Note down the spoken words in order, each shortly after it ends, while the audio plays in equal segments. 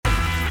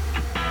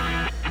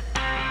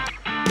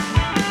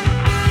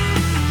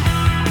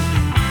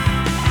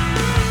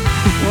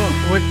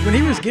when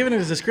he was giving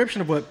his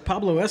description of what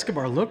Pablo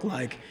Escobar looked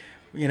like,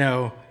 you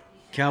know,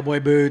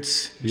 cowboy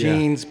boots,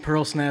 jeans,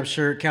 pearl snap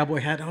shirt, cowboy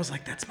hat, I was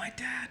like, that's my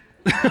dad.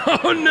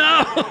 Oh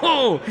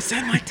no! Is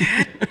that my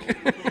dad?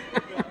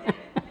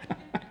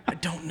 I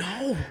don't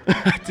know.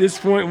 At this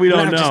point, we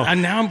don't know.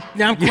 Now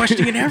I'm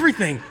questioning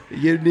everything.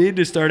 You need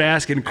to start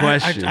asking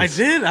questions. I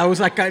did. I was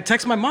like, I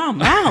texted my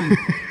mom.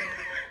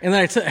 And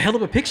then I held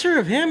up a picture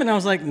of him, and I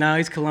was like, no,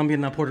 he's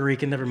Colombian, not Puerto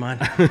Rican. Never mind.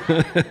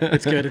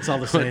 It's good. It's all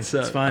the same. It's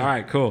fine. All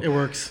right, cool. It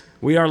works.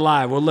 We are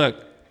live. Well,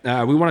 look,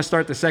 we want to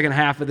start the second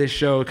half of this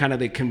show, kind of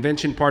the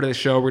convention part of the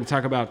show. We're going to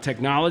talk about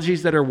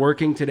technologies that are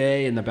working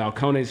today in the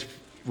Balcones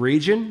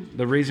region,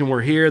 the reason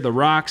we're here, the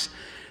rocks.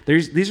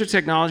 These are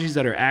technologies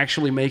that are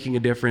actually making a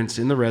difference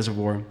in the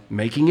reservoir,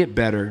 making it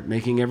better,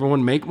 making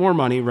everyone make more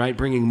money, right?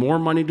 Bringing more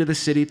money to the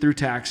city through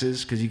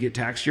taxes because you get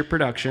taxed your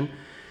production.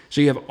 So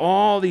you have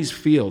all these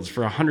fields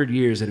for 100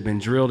 years that have been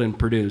drilled and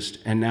produced,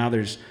 and now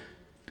there's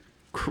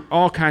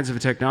all kinds of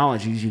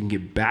technologies you can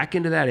get back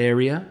into that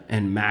area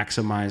and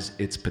maximize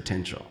its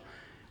potential.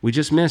 We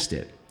just missed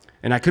it.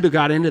 And I could have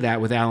got into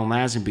that with Alan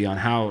Lazenby on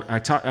how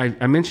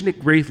I mentioned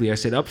it briefly. I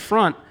said up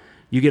front,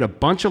 you get a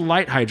bunch of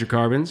light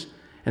hydrocarbons,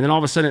 and then all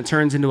of a sudden it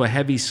turns into a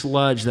heavy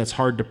sludge that's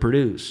hard to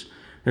produce.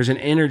 There's an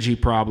energy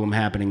problem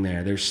happening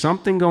there. There's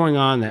something going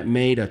on that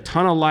made a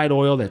ton of light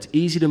oil that's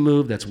easy to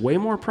move, that's way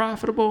more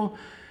profitable,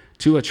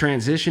 to a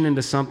transition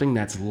into something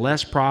that's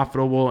less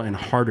profitable and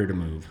harder to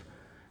move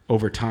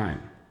over time.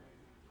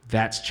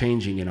 That's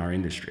changing in our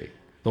industry.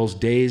 Those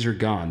days are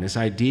gone. This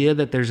idea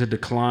that there's a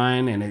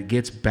decline and it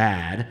gets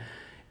bad,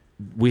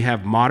 we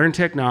have modern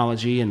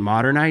technology and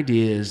modern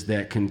ideas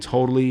that can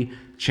totally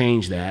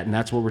change that, and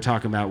that's what we're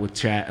talking about with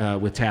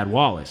Tad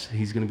Wallace.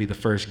 He's going to be the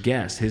first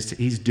guest.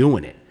 He's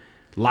doing it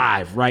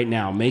live right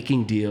now,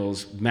 making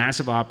deals,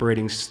 massive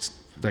operating,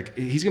 like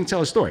he's going to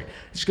tell a story.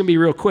 It's going to be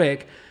real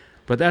quick,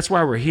 but that's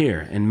why we're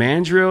here. And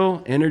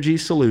Mandrill Energy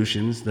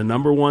Solutions, the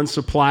 #1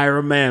 supplier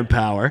of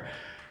manpower,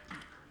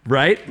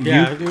 right?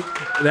 Yeah,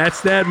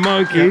 that's that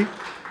monkey. Yeah.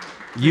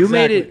 You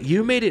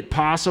Exactly. made it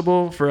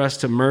possible for us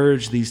to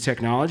merge these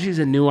technologies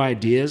and new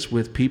ideas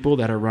with people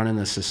that are running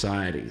the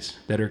societies,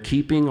 that are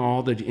keeping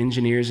all the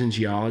engineers and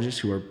geologists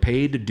who are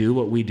paid to do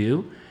what we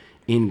do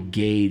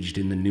engaged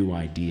in the new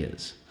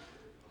ideas,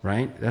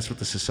 right? That's what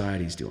the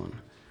society's doing.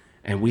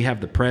 And we have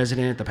the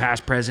president, the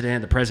past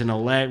president, the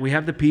president-elect. We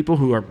have the people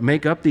who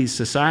make up these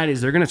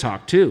societies they're going to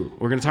talk to.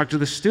 We're going to talk to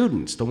the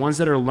students, the ones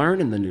that are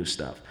learning the new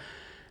stuff.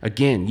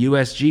 Again,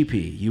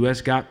 USGP,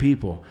 US Got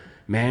People,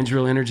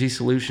 Mandrill Energy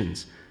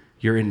Solutions.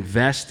 You're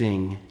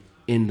investing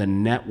in the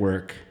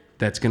network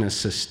that's going to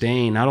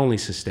sustain, not only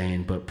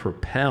sustain, but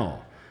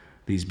propel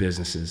these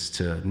businesses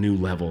to new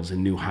levels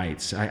and new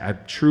heights. I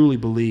truly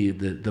believe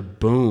that the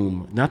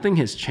boom, nothing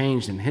has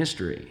changed in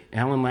history.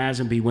 Alan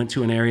Lazenby went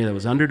to an area that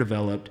was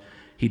underdeveloped.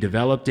 He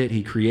developed it.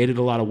 He created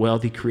a lot of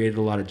wealth. He created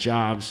a lot of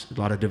jobs, a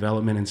lot of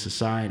development in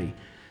society.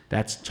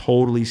 That's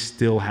totally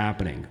still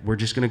happening. We're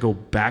just going to go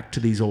back to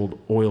these old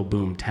oil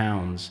boom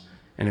towns,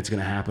 and it's going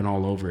to happen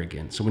all over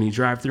again. So when you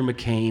drive through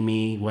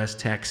McCamey, West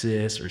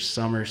Texas, or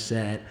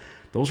Somerset,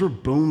 those were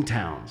boom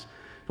towns.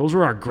 Those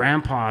were our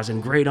grandpas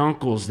and great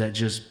uncles that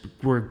just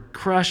were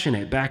crushing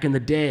it back in the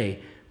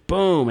day.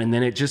 Boom, and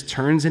then it just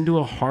turns into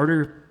a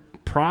harder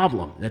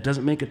problem that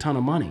doesn't make a ton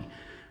of money.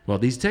 Well,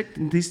 these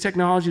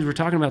technologies we're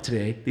talking about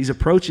today, these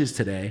approaches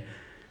today,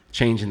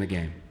 changing the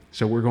game.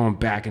 So we're going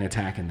back and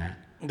attacking that.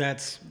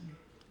 That's,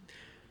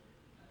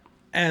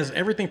 as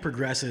everything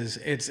progresses,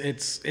 it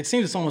seems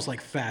it's almost like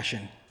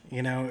fashion.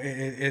 You know,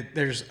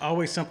 there's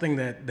always something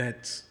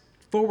that's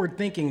forward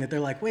thinking that they're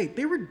like, wait,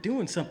 they were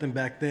doing something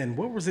back then.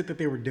 What was it that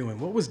they were doing?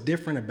 What was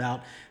different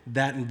about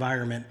that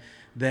environment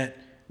that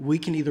we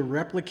can either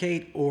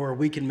replicate or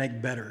we can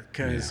make better?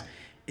 Because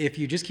if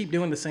you just keep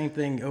doing the same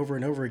thing over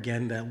and over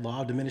again, that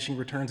law of diminishing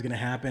returns is going to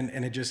happen,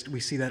 and we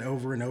see that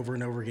over and over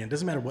and over again. It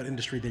doesn't matter what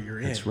industry that you're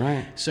in. That's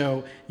right.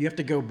 So you have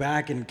to go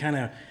back and kind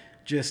of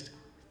just,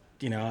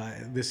 you know,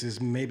 this is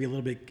maybe a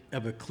little bit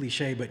of a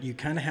cliche, but you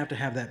kind of have to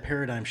have that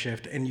paradigm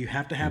shift, and you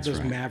have to have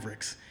those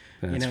mavericks.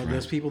 That's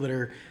those people that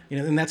are,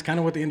 and that's kind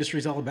of what the industry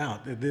is all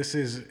about. This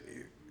is,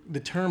 the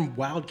term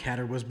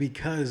wildcatter was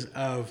because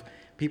of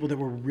people that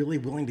were really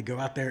willing to go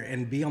out there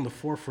and be on the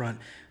forefront,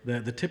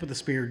 the tip of the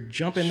spear,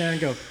 jump in there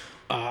and go,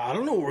 I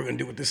don't know what we're going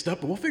to do with this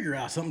stuff, but we'll figure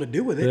out something to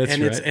do with it.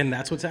 And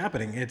that's what's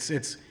happening.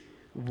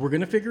 We're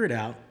going to figure it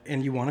out,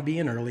 and you want to be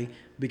in early,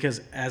 because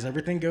as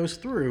everything goes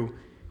through,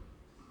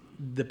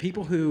 the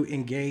people who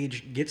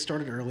engage, get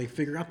started early,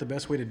 figure out the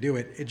best way to do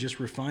it. It just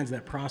refines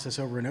that process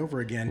over and over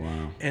again.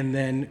 Wow. And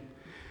then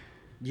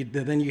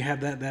you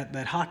have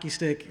that hockey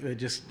stick that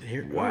just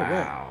here.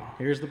 Wow. Oh,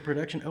 here's the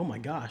production. Oh my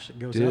gosh, it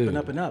goes Dude. up and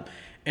up and up,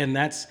 and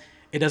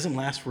it doesn't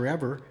last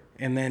forever.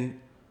 And then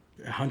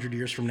 100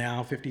 years from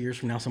now, 50 years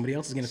from now, somebody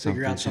else is going to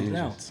figure out something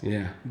else.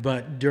 Yeah.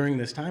 But during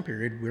this time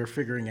period, we're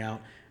figuring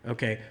out,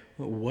 okay,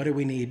 what do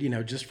we need?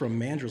 Just from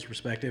Mandrill's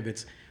perspective,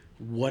 it's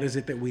what is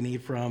it that we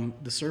need from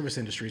the service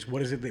industries?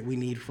 What is it that we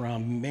need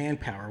from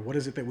manpower? What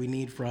is it that we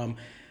need from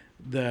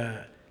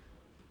the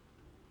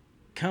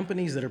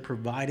companies that are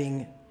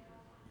providing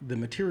the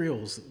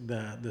materials,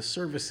 the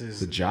services,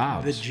 the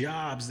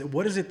jobs.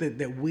 What is it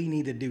that we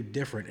need to do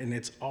different? And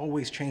it's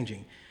always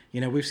changing.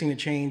 You know, we've seen it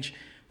change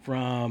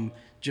from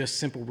just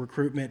simple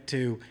recruitment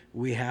to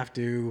we have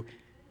to,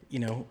 you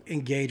know,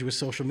 engage with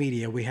social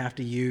media. We have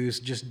to use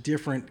just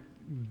different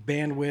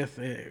bandwidth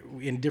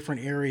in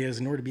different areas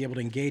in order to be able to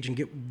engage and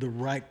get the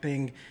right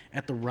thing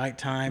at the right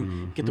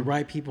time, get the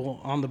right people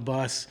on the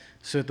bus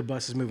so that the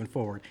bus is moving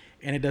forward.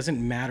 And it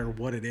doesn't matter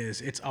what it is.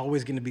 It's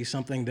always going to be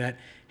something that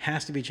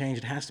has to be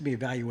changed. It has to be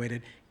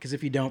evaluated, because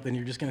if you don't, then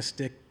you're just going to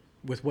stick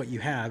with what you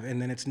have, and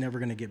then it's never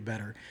going to get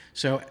better.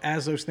 So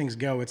as those things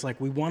go, it's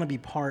like we want to be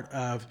part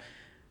of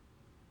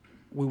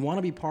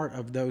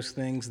those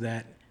things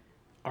that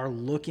are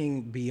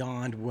looking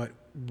beyond what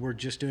we're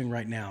just doing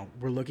right now.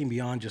 We're looking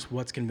beyond just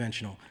what's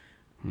conventional.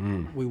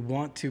 We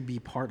want to be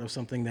part of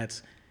something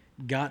that's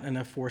got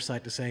enough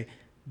foresight to say,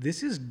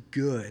 this is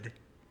good,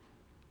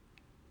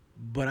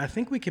 but I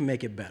think we can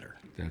make it better.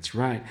 That's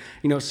right.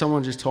 You know,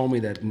 someone just told me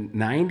that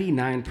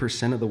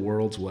 99% of the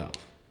world's wealth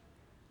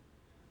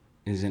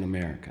is in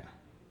America.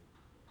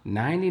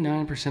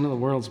 99% of the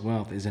world's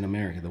wealth is in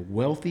America. The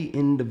wealthy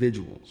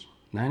individuals,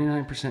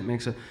 99%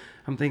 makes a...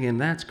 I'm thinking,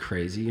 that's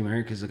crazy.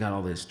 America's got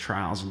all these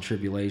trials and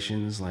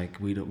tribulations. Like,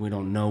 we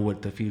don't know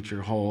what the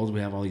future holds. We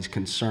have all these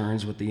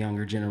concerns with the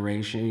younger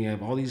generation. You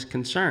have all these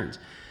concerns.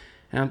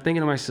 And I'm thinking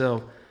to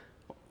myself,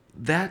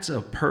 that's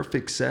a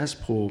perfect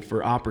cesspool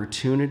for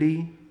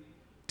opportunity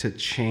to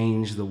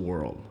change the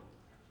world.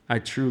 I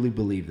truly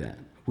believe that.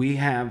 We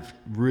have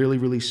really,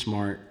 really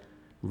smart,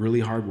 really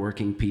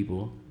hardworking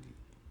people.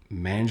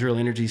 Mandrill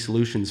Energy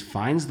Solutions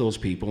finds those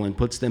people and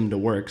puts them to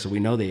work, so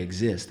we know they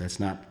exist. That's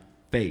not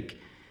fake.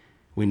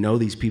 We know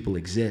these people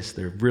exist.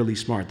 They're really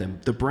smart.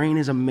 The brain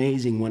is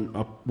amazing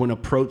when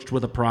approached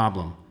with a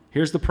problem.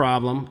 Here's the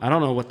problem. I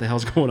don't know what the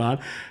hell's going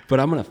on, but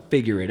I'm going to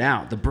figure it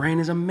out. The brain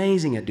is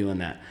amazing at doing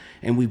that.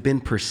 And we've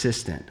been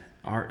persistent.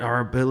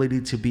 Our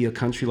ability to be a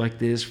country like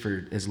this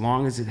for as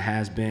long as it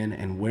has been,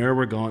 and where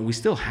we're going, we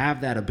still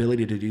have that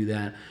ability to do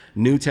that.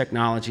 New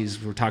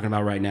technologies we're talking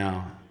about right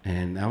now.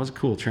 And that was a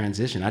cool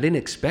transition. I didn't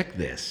expect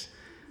this.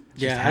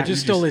 I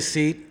just stole his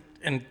seat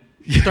and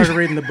started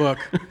reading the book.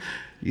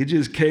 You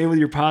just came with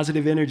your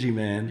positive energy,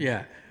 man.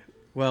 Yeah.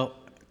 Well,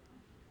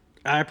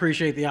 I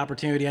appreciate the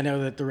opportunity. I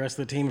know that the rest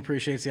of the team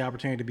appreciates the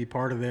opportunity to be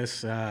part of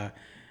this.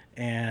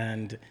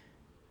 And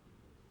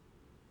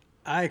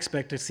I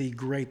expect to see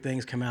great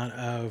things come out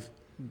of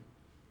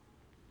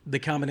the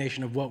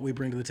combination of what we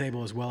bring to the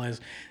table, as well as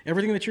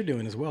everything that you're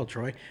doing as well,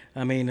 Troy.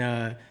 I mean,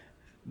 the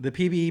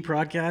PBE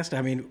podcast,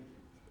 I mean,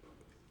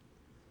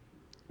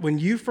 when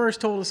you first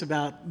told us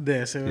about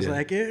this, it was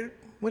like,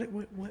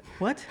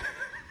 what?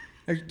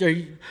 Are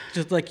you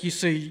just like you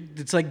say?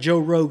 It's like Joe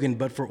Rogan,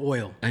 but for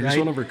oil. I just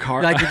went over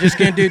car. Like, you're just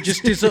gonna do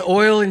just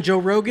oil and Joe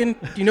Rogan.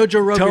 You know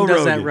Joe Rogan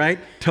does that, right?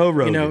 Toe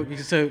Rogan. You know,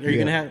 so are you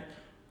gonna have?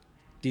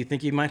 Do you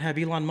think you might have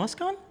Elon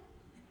Musk on?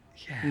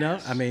 Yes. No,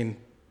 I mean,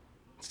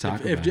 let's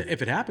talk if about it.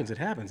 If it happens, it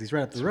happens. He's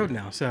right up the road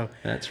now. So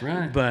that's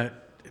right.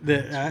 But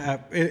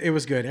it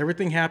was good.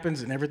 Everything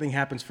happens, and everything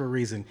happens for a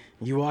reason.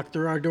 You walked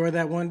through our door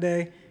that one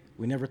day.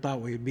 We never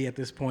thought we would be at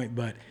this point,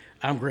 but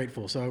I'm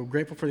grateful. So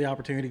grateful for the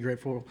opportunity.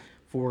 Grateful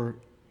for,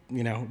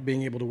 you know,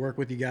 being able to work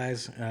with you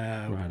guys,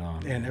 right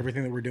on, and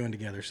everything that we're doing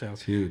together. So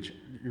it's huge.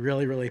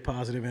 Really, really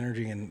positive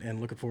energy, and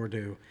looking forward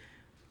to,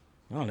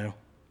 I don't know,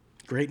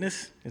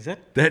 greatness. That's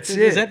it.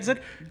 Is that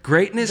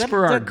greatness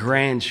for our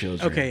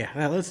grandchildren? Okay,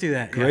 yeah, let's do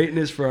that.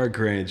 Greatness for our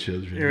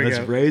grandchildren. Here we Let's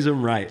go. raise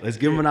them right. Let's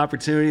give them an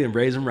opportunity and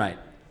raise them right.